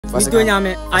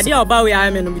Mitonyame. Ade oba we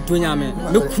am no mitonyame.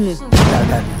 Mekunu.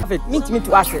 Me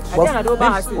to ask.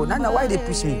 Nana, why they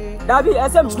push me? Dabi,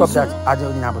 stop that. I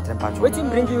don't have a temper. Waiting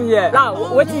bring you here.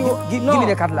 Now, waiting you give me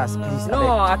the cutlass, please.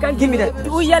 No, I can't give me the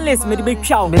 2 years me be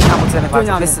chow. Me na mo tell me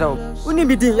let's go. Uni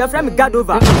be din, your friend God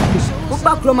over. Go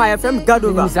back from my friend God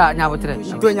over. Za na botre.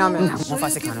 Mitonyame. Mo fa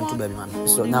se kan to baby man.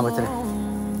 So na botre.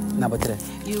 Na botre.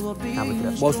 Na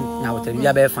botre. Boss na botre. We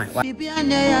are very fine.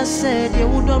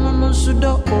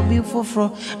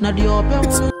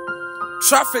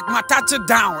 Traffic ma touch it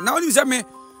down. Now you say me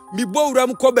bo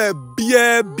ram ko ba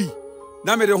bia bi.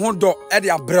 Na me de hondo e de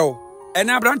abrɛw. E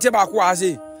na abrante ba ko ha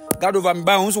say God over me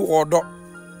ba hu so wodo.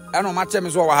 E no ma che me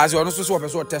so wa ha say ono so so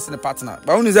person test ne partner.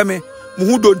 Ba hu ni say me mu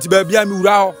hu do nti ba bia me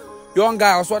wura ho. Young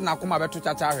guy so na koma beto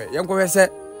chacha hwe. Yen ko hwe se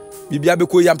bibia be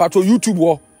ko ya mpato YouTube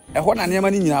wo. E ho na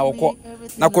nema ni nyina wo ko.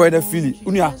 Na ko na fili.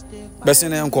 Unia be se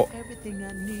na yen ko.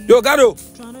 Yo Gado.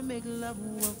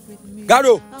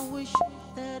 Gado.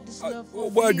 Oh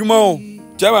boy, Juma o.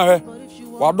 Chema he.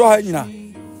 Wa do ha nyina.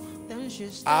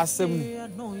 Asem.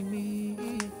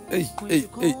 Hey,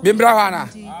 bembra ha na.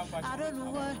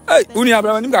 Hey, uni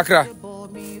abra nim kakra.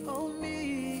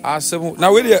 Asem.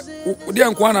 Na we de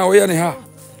nko na we ye ne ha.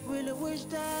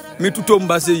 Me tuto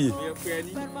mba se yi.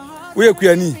 We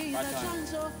akuani.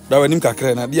 Da we nim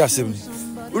kakra na di asem ni.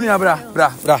 Uni abra,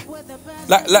 bra.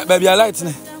 La baby light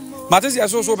ne.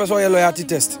 Matesi so person ye loyalty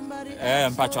test.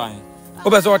 Mpachwan.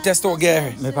 Obeso test o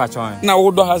ge. Me pachwan. Na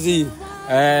wo do hazi.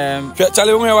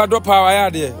 Chale wo wa do pa wa ya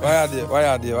de.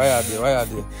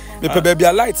 Me pe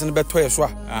baby light ne beto ye so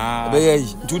a. Be ye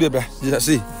yi. Tu de bra.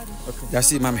 Ya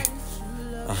see mame.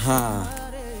 Aha.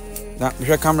 Na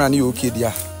me camera ni okay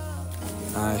dia.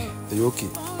 Aye, you okay?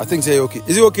 I think say okay.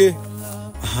 Is it okay?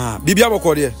 Aha. Bibia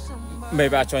boko de. Me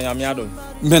pachwan ya me adon.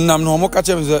 Me nam no mo ka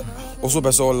che me say also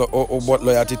beso o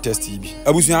loyalty test bi.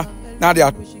 Abusua na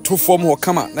dia to form ho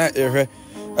kama na ehwe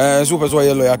so beso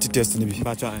ye loyalty test ni bi.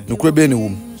 No kure be ne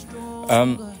wom.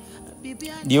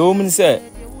 The woman say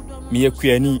me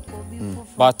akuani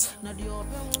but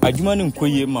adwuma no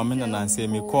nkoye ma me na say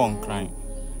me call on crime.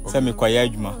 Say me kwaya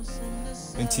adwuma.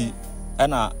 Nti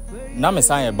na me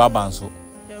san ye baba nso.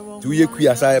 Tu ye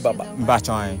kuya sa ye baba.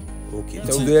 Mpachwan. Okay.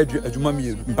 So do adwuma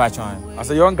mienu. Mpachwan. As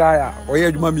a young guy, oye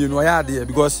adwuma mienu oya de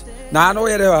because na no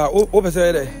ye there o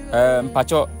pese there.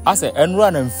 Mpacho ase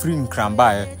enra na free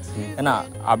nkramba e. Na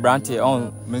abrante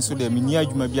on me so de me ni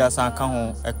adwuma bi asa ka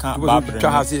ho e ka babre.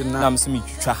 Na me se me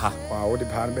twitwa ha. Wow, what the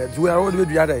pan be. You are the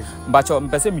dua there. Mpacho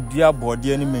mpese me dua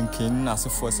bode ni menkin na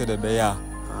asefo se de be ya.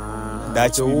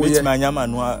 Dachi we meet my nyama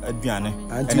no aduane.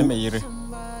 Ene me yire.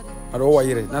 Ado wa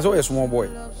yire. Na so a small boy.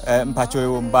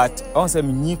 Mpacho but on say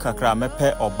me ni kakra me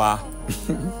pe oba.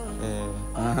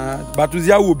 But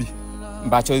uzia wo bi.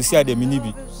 Mpacho isi de me ni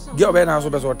bi. Ge oba na so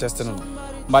be so test no.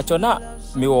 Mpacho na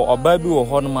me wo oba bi wo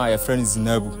ho no ma ya friend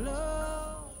Zinabu.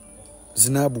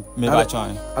 Me mpacho.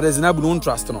 Ade Zinabu no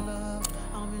trust no.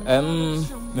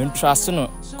 Me trust no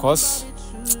cause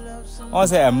on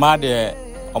say a mad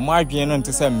o ma adwen no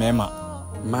nte say mema.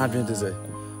 Ma adwen te say.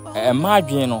 Ma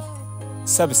adwen no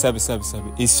sebe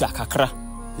esi akakra.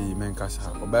 Men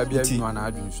kasa oba bia nu na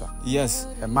adwen so. Yes.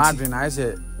 Ma adwen na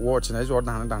say watch na say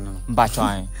odan no.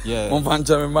 Mpachwan. Yeah. Mon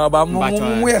fancha me ma ba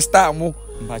mo star mo.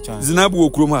 Mpachwan. Zinabu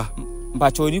okrom ha.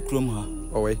 Mpacho ni krom ha.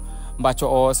 Owe.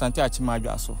 Mpacho o santi achima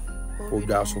adwa so.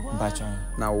 Odwa so. Mpachwan.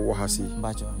 Na wo ha si.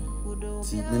 Mpachwan.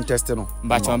 Ti men test no.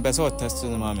 Mpachwan pese o test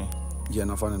no mame. Yeah,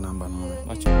 na phone number no.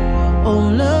 Mpachwan. Oh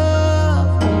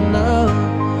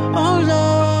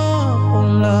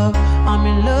love, I'm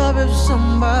in love with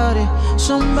somebody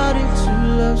to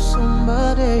love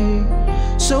somebody.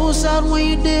 So sad when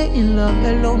you day in love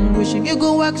alone, wishing you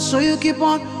go back, so you keep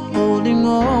on holding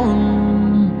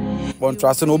on. Bon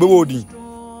trust no be wodi.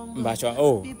 Mpachwan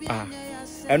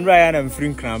and Ryan and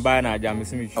free cramba na jam me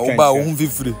oba o hu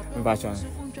free. Mpachwan.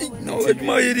 No, it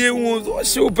my idea was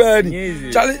so bad.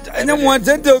 Charlie, I don't want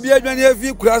to be a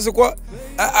few class ko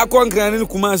akonkran ni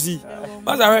Kumasi.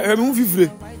 But I hu free.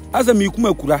 As a me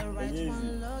kuma kura.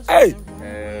 Hey.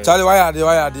 Charlie, why are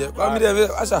they? Come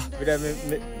there, Asa.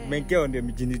 Menke on the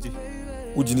virginity.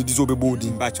 Virginity so be body.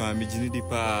 Mpachwan virginity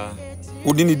pa.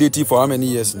 Who didn't date for how many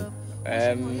years?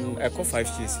 I call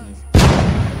 5 years.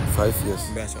 5 years.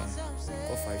 Mpachwan.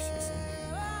 Call 5 years.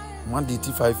 One date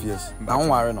 5 years. Now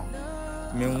worry no.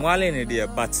 Me nwale ne de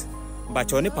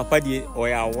but oni papa die o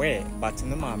ya aware but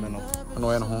no ma me no.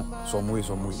 No no ho some way.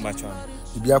 Mpachwan.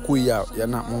 Bibia ko ya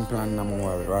na mon plan na mon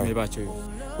worry, right? Me bacho.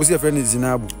 Who's your friend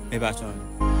Zinabu? Me bacho.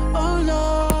 Oh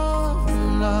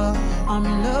love, I'm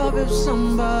in love with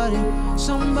somebody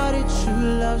to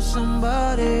love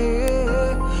somebody.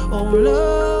 Oh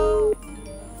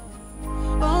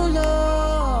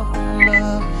love,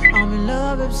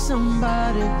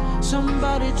 somebody,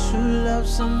 somebody to love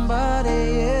somebody.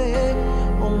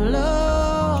 Yeah. Oh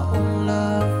love, oh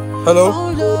love. Hello.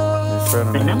 Oh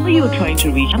love. The number you're trying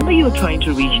to reach,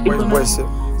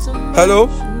 Hello.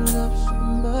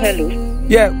 Hello.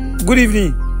 Yeah. Good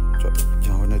evening.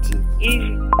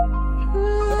 Evening.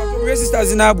 Sister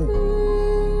Zinabu.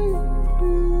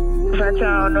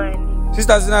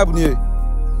 Sister Zinabu ni.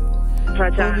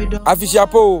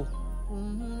 Afishapo.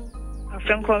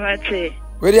 Afenkomete.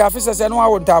 We dey afisa se no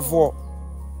awuntafo.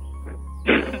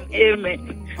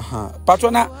 Amen.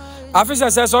 Patrona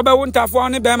afisa se so be wuntafo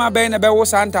ne be ma be na be wo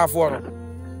santafo ro.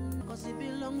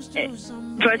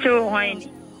 Pacho wine.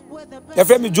 Ya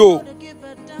frame Joe.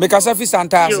 Me ka se fi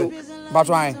santase.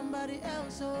 Patron.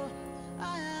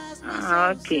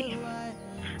 Okay.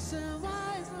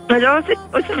 But also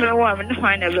me wa me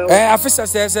find a be. Afisa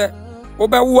se wo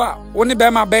be wo a wo ne be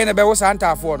ma be na be wo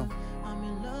santafo no.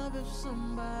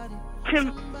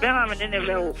 Tim be ma me ne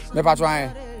be wo. Me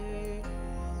patron.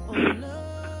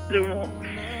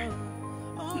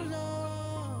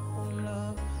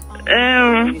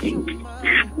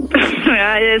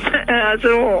 Yes,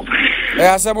 so.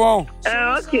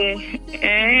 Okay.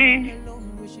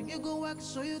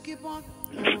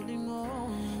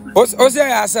 What's your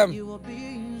asem?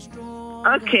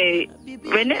 Okay.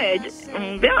 When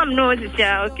I'm no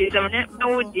okay, no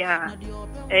dia.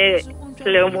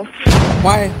 KRAMO.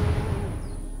 Why?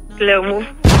 KRAMO.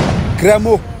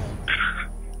 KRAMO.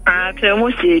 KRAMO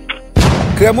said.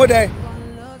 KRAMO day.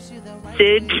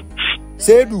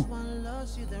 SEIDU.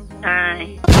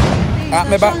 Aye.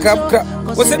 Me ba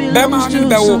KRAMO. What's it? Be ma ni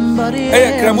be wo.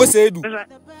 KRAMO SEIDU.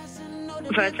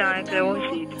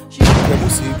 KRAMO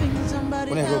SEIDU.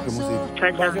 Ona go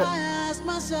KRAMO SEIDU.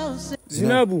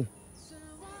 Zinabu.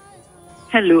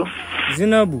 Hello.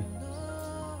 Zinabu.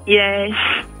 Yes.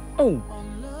 Oh.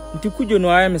 Nti kujo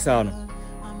no aya mesa no.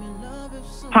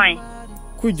 Fine.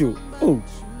 Kujo. Oh.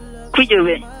 Kujo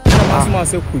be. Asma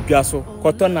se kudwa so.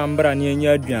 Koto nambra ne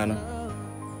anya aduan.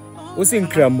 Osin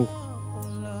KRAMO.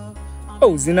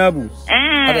 Oh, Zinabu.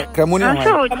 Ade KRAMO ni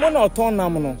ho. Amo na oton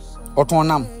nam no. Oton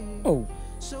nam. Oh.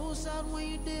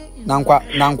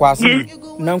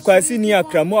 Nankwasi ni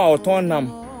KRAMO a oton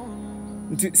nam.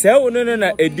 Nti se wono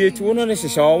na edeti wono ne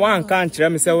hyehyɛ ho wan kan kyerɛ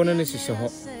me se wono ne hyehyɛ ho.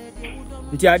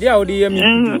 Nti ade a wode yɛ me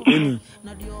eni.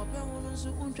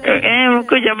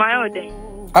 Kujo ma ode.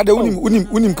 Ade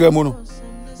unim KRAMO no.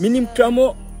 Minim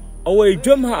KRAMO owo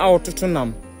edwom ha a ototo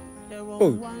nam.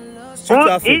 Oh.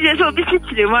 Ije so bi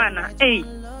sitire mana.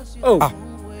 Oh.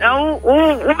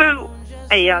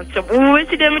 Aya, so we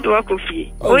see them to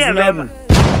akofie. O ya bema.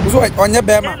 So onye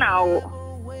bema.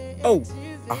 Oh.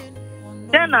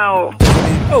 Now.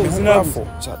 Oh, Zinabu.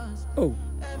 Oh.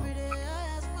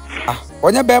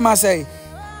 Onye bema say.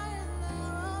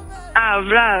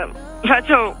 Bra.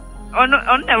 Facho on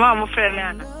the mama friend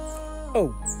ana.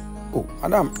 Oh,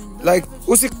 Adam, like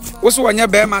what's onye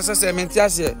bema say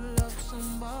mentiase.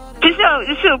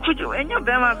 Iso kujo enyo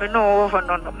bema be no over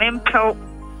no mempel.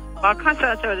 I can't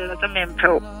tell you that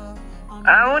mempel.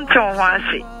 I won't tell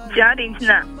wasi. Jadi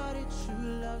ntina.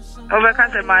 Over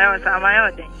cancer my own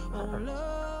thing.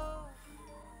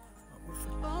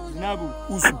 Zinabu.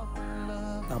 Usu.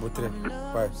 Nabotre.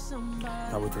 Why?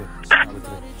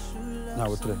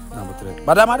 Nabotre.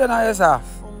 Madam Adena yesa.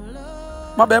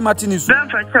 Ma be Martin isu. Ben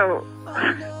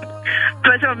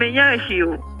Pacho me nya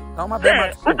hiu. Na ma be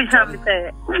Martin. Ubi sa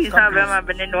be ma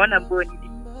be no na boni.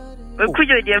 We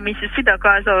kujo dia mi sisi da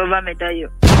kwa so ba me dayo.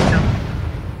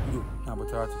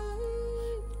 Nabotre.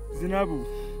 Zinabu.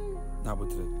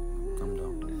 Nabotre. Calm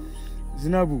down.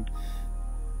 Zinabu.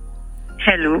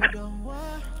 Hello.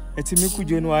 Eti me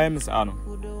kujo no aya mesa no.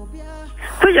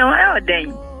 Kujo wa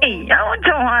oden. I want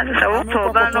to want to what to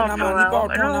ba no.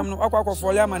 No akwa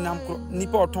folia manam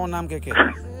nipa oton nam keke.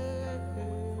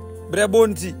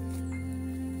 Brebonti.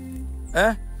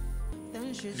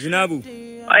 Zinabu.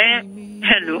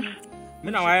 Hello.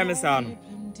 Me na waya mesa no.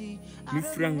 Mi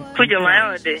friend. Kujo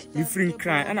wa oden. Mi friend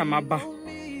cry ana maba.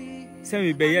 Se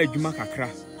me be ya adwuma kakra.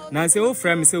 Na se wo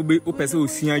friend me se wo pese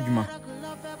osua adwuma.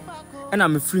 Ana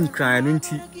me friend cry no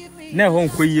nti. Na ho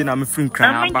nkoyie na me friend cry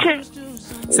aba.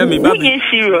 Se me ba. You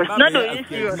serious? No you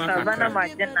serious. Savannah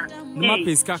Magena. No ma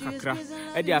peska kakra.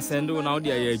 E dey asendo na wo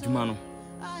dey ya adwuma no.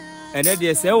 Ene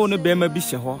dey se wo no be ma bi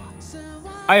hye ho.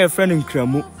 Aye friend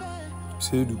KRAMO.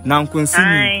 SEIDU. Na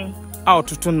nkonsini. A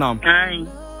ototo nam. Ai.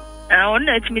 On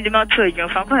let me the matter you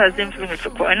fa ko hazem film so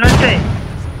ko. No say.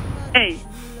 Hey.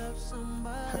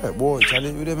 Hey boy,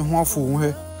 challenge you dem ho afu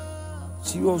he.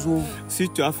 Serious o. See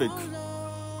traffic.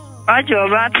 Ajo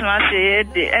ba tuma se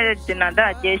de na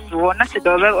da je si wo na se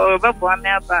do be bo me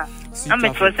aba. I'm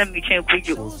a first and between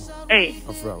you. Hey,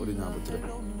 Afra, what did you have?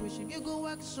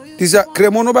 This is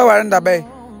KRAMO no ba warenda bay.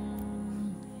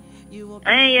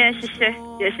 yes,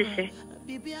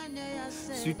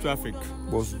 Street traffic.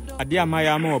 Boss. Ade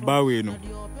amaya ma oba we no.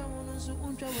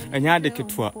 Anya de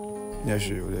ketwa. Yes,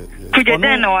 you. could you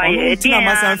then know I did na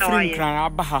masan free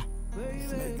kran abaha.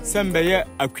 Sembe ye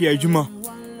akua adwuma.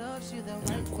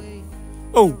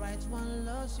 Oh.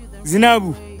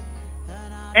 Zinabu.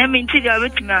 I mean, to the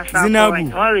with me,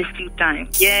 Zinabu. always still time.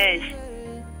 Yes.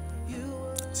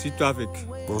 Street traffic.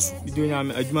 Boss. We do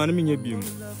nyame adwuma no menye biom.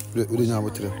 What did you have?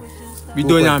 We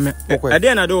do nyame.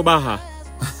 Ade na do ba ha.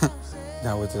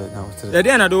 Now what?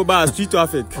 Ade na do ba street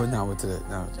traffic. Oh, now what?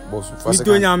 Now, boss. We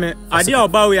do nyame. Ade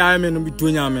oba we am no we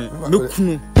do nyame. Me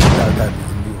kunu.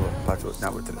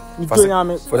 Now what? We do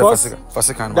nyame. For the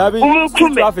first kind.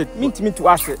 Street traffic. Me to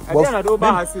ask. Ade na do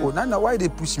ba ha say. Oh, now why they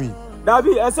push me?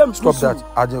 Dabi, SM Stop that.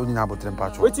 I don't know about them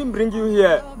patch. Wetin bring you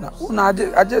here? No, I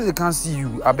just can't see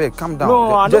you. I beg, calm down.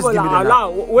 No, just give me the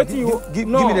give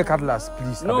me the cutlass,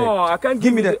 please. No, I can't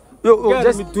give me the. Yo,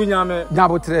 just me do nyame.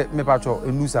 Nyabotre me patcho.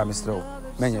 Enu sa Mr.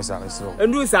 Menye sa Mr.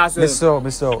 Endu sa se.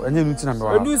 Mr. Enye nuti na me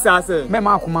wa. Endu sa se. Me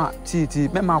ma akoma ti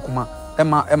me ma akoma.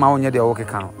 Ema onye de wo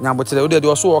keka no. Nyabotre, wo de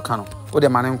oso wo ka no. Wo de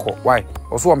mane nko. Why?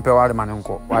 Oso wo mpe wa de mane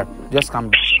nko. Why? Just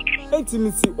calm down.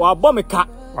 Intimacy wa bo me ka.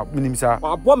 Minim sa.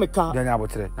 Wa bo me ka.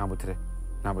 Nyabotre.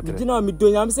 Dina me do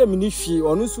nyame se me ni hwie.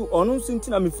 Onu su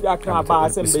ntina me firi akra ba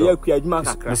se me ya akua adwuma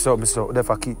kakra. Mr. De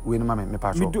faki we no ma me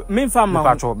patcho. Me fa ma. Me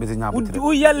patcho me nyabotre.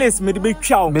 Wo yeless me de be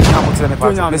twa wo. Me nyabotre me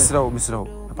patcho. Mr.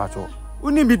 Me patcho.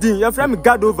 Uni bi din ya fra me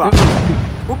guard over.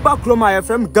 Wo ba kroma ya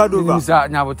fra me guard over. Misa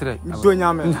nyabotre. Do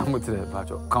nyame. Nyabotre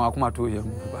patcho. Kan akoma to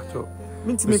yam patcho.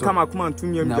 Mintimi kama kuma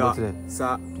ntumi am da.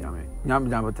 Sa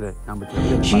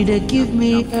she dey give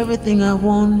me everything I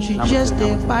want. She just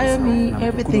dey fire me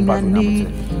everything I need.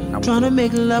 Trying to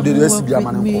make love work with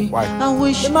me. I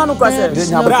wish that love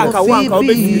could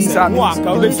be me.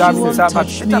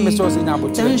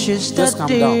 Then she stepped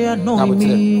there annoying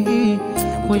me.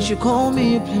 When she called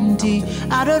me plenty,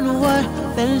 I don't know why.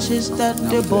 Then she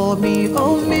started bore me,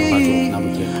 oh me.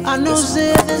 I know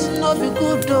say this no be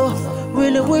good though.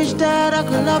 Really wish that I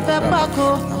could love her back,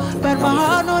 oh. But my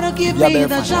heart know to give me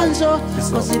the chance, oh.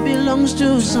 Cause it belongs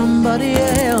to somebody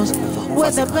else.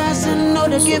 With the person, know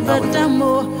to give her time,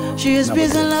 oh. She is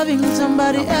busy loving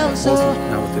somebody else, oh.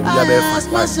 I ask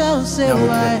myself, say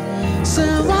why? Say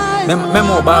why?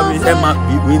 Memo about Emma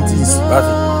Winties,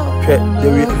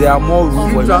 there are more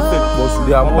room for traffic, but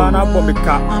there are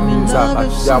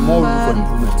more room for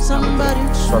improvement. Somebody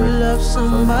to love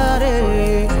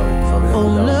somebody. Oh,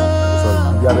 love.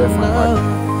 Oh,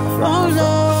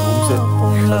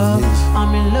 love,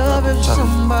 I'm in love with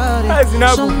somebody.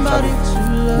 Somebody to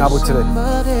love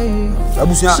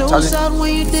somebody. So sad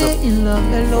when you day in love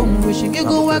alone, wishing you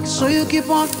go back, so you keep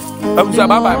on. Bye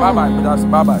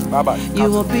bye.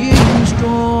 You will be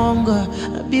stronger.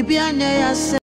 Baby, I